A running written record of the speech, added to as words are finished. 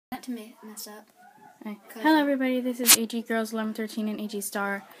not to mess up. Right. Hello everybody, this is AG Girls 1113 and AG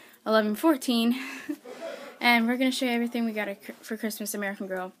Star 1114. And we're going to show you everything we got for Christmas American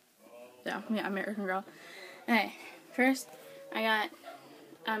Girl. So, yeah, American Girl. Okay, first I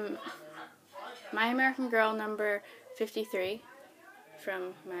got My American Girl number 53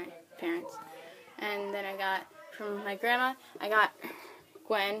 from my parents. And then I got, from my grandma, I got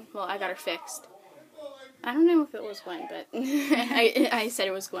Gwen. Well, I got her fixed. I don't know if it was Gwen, but I said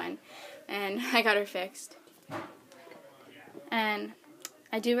it was Gwen. And I got her fixed. And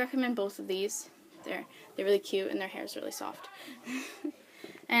I do recommend both of these. They're really cute and their hair is really soft.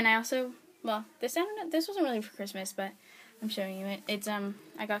 And I also, well, this wasn't really for Christmas, but I'm showing you it. It's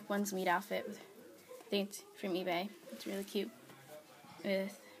I got Gwen's meat outfit with, I think it's from eBay. It's really cute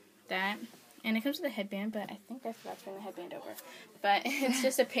with that. And it comes with a headband, but I think I forgot to bring the headband over. But it's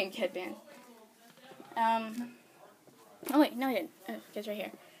just a pink headband. Oh wait, no I didn't. Oh, it's right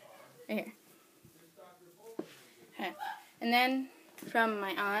here. Right here. Okay. And then from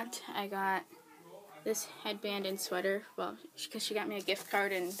my aunt, I got this headband and sweater. Well, because she got me a gift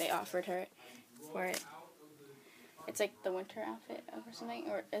card and they offered her for it. It's like the winter outfit or something.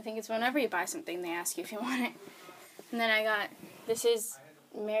 Or I think it's whenever you buy something, they ask you if you want it. And then I got, this is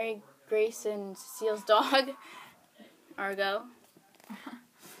Mary Grace and Cecile's dog, Argo.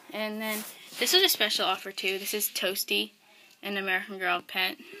 And then this was a special offer too. This is Toasty, an American Girl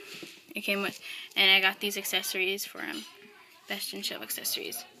pet. It came with, and I got these accessories for him. Best in Show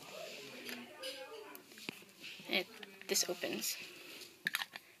accessories. This opens.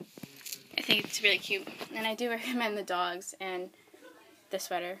 I think it's really cute. And I do recommend the dogs and the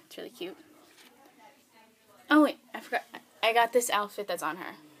sweater. It's really cute. Oh wait, I forgot. I got this outfit that's on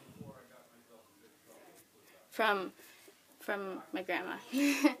her. From my grandma.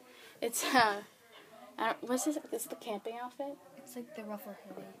 It's what's this? It's the camping outfit. It's like the ruffle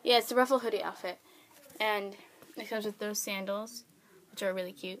hoodie. Yeah, it's the ruffle hoodie outfit, and it comes with those sandals, which are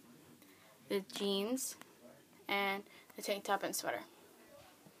really cute. The jeans, and the tank top and sweater.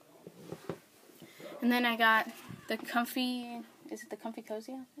 And then I got the comfy. Is it the comfy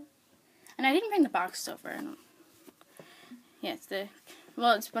cozy outfit? And I didn't bring the box over. Yeah,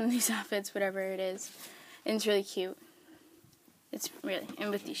 it's one of these outfits, whatever it is, and it's really cute. It's really, and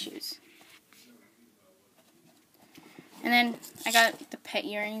with these shoes. And then I got the pet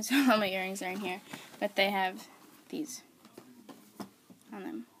earrings. All my earrings are in here, but they have these on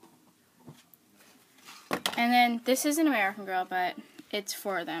them. And then this is an American Girl, but it's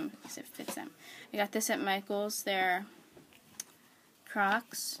for them because it fits them. I got this at Michael's. They're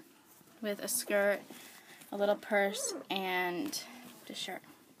Crocs with a skirt, a little purse, and a shirt.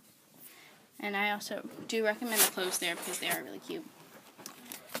 And I also do recommend the clothes there because they are really cute.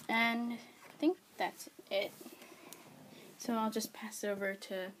 And I think that's it. So I'll just pass it over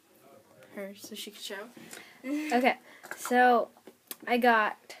to her so she can show. Okay, so I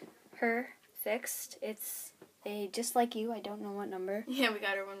got her fixed. It's just like you. I don't know what number. Yeah, we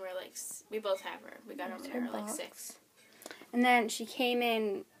got her when we were like, we both have her. We got her when we were like 6. And then she came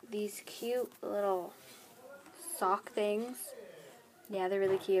in these cute little sock things. Yeah, they're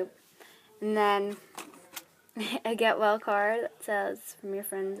really cute. And then a Get Well card that says, from your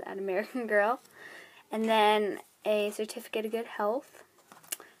friends at American Girl. And then a certificate of good health.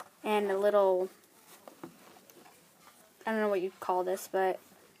 And a little, I don't know what you'd call this, but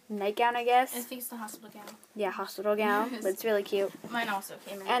nightgown, I guess. I think it's the hospital gown. Yeah, hospital gown, but it's really cute. Mine also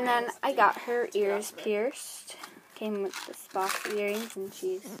came in. And then I got her ears pierced. Came with this box of earrings, and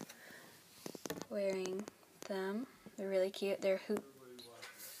she's wearing them. They're really cute. They're hoops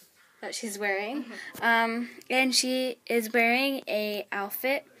that she's wearing. And she is wearing a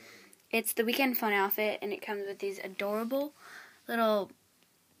outfit. It's the Weekend Fun outfit, and it comes with these adorable little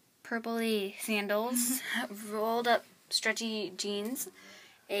purpley sandals, rolled up stretchy jeans,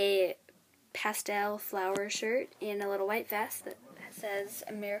 a pastel flower shirt, and a little white vest that says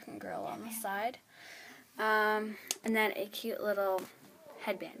American Girl on the side. And then a cute little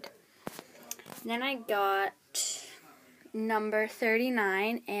headband. And then I got number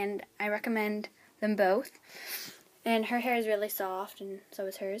 39, and I recommend them both. And her hair is really soft, and so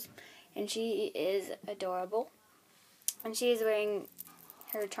is hers. And she is adorable. And she is wearing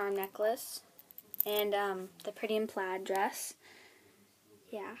her charm necklace and the Pretty in Plaid dress.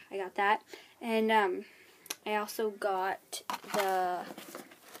 Yeah, I got that. And I also got the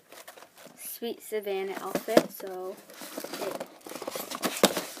Sweet Savannah outfit, so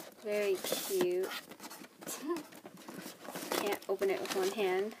it's very cute. Can't open it with one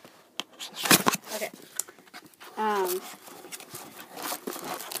hand. Okay.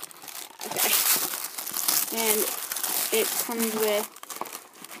 Okay. And it comes with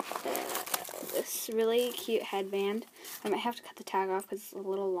this really cute headband. I might have to cut the tag off because it's a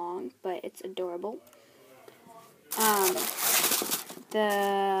little long, but it's adorable.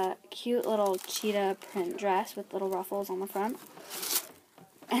 The cute little cheetah print dress with little ruffles on the front.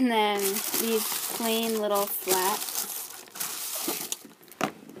 And then these plain little flats.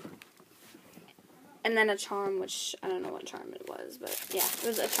 And then a charm, which I don't know what charm it was, but yeah, it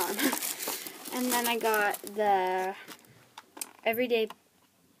was a charm. And then I got the Everyday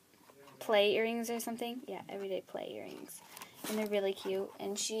Play earrings or something. Yeah, Everyday Play earrings. And they're really cute.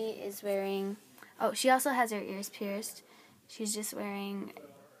 And she is wearing, oh, she also has her ears pierced. She's just wearing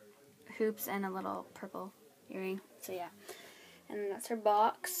hoops and a little purple earring. So yeah. And that's her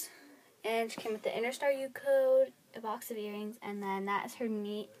box. And she came with the Interstar U code, a box of earrings, and then that is her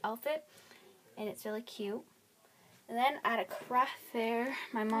neat outfit. And it's really cute. And then at a craft fair,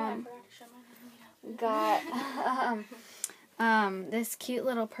 my mom got this cute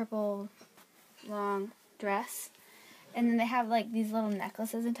little purple long dress. And then they have like these little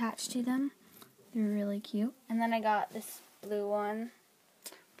necklaces attached to them. They're really cute. And then I got this blue one,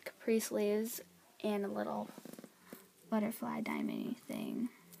 capri sleeves, and a little butterfly diamond thing.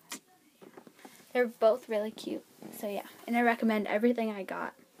 They're both really cute. So yeah, and I recommend everything I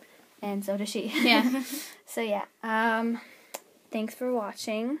got. And so does she. Yeah. So yeah, thanks for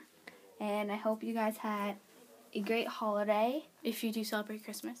watching, and I hope you guys had a great holiday. If you do celebrate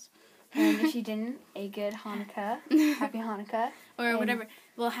Christmas. And if you didn't, a good Hanukkah. Happy Hanukkah. Or And whatever.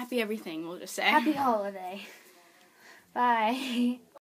 Well, happy everything, we'll just say. Happy holiday. Bye.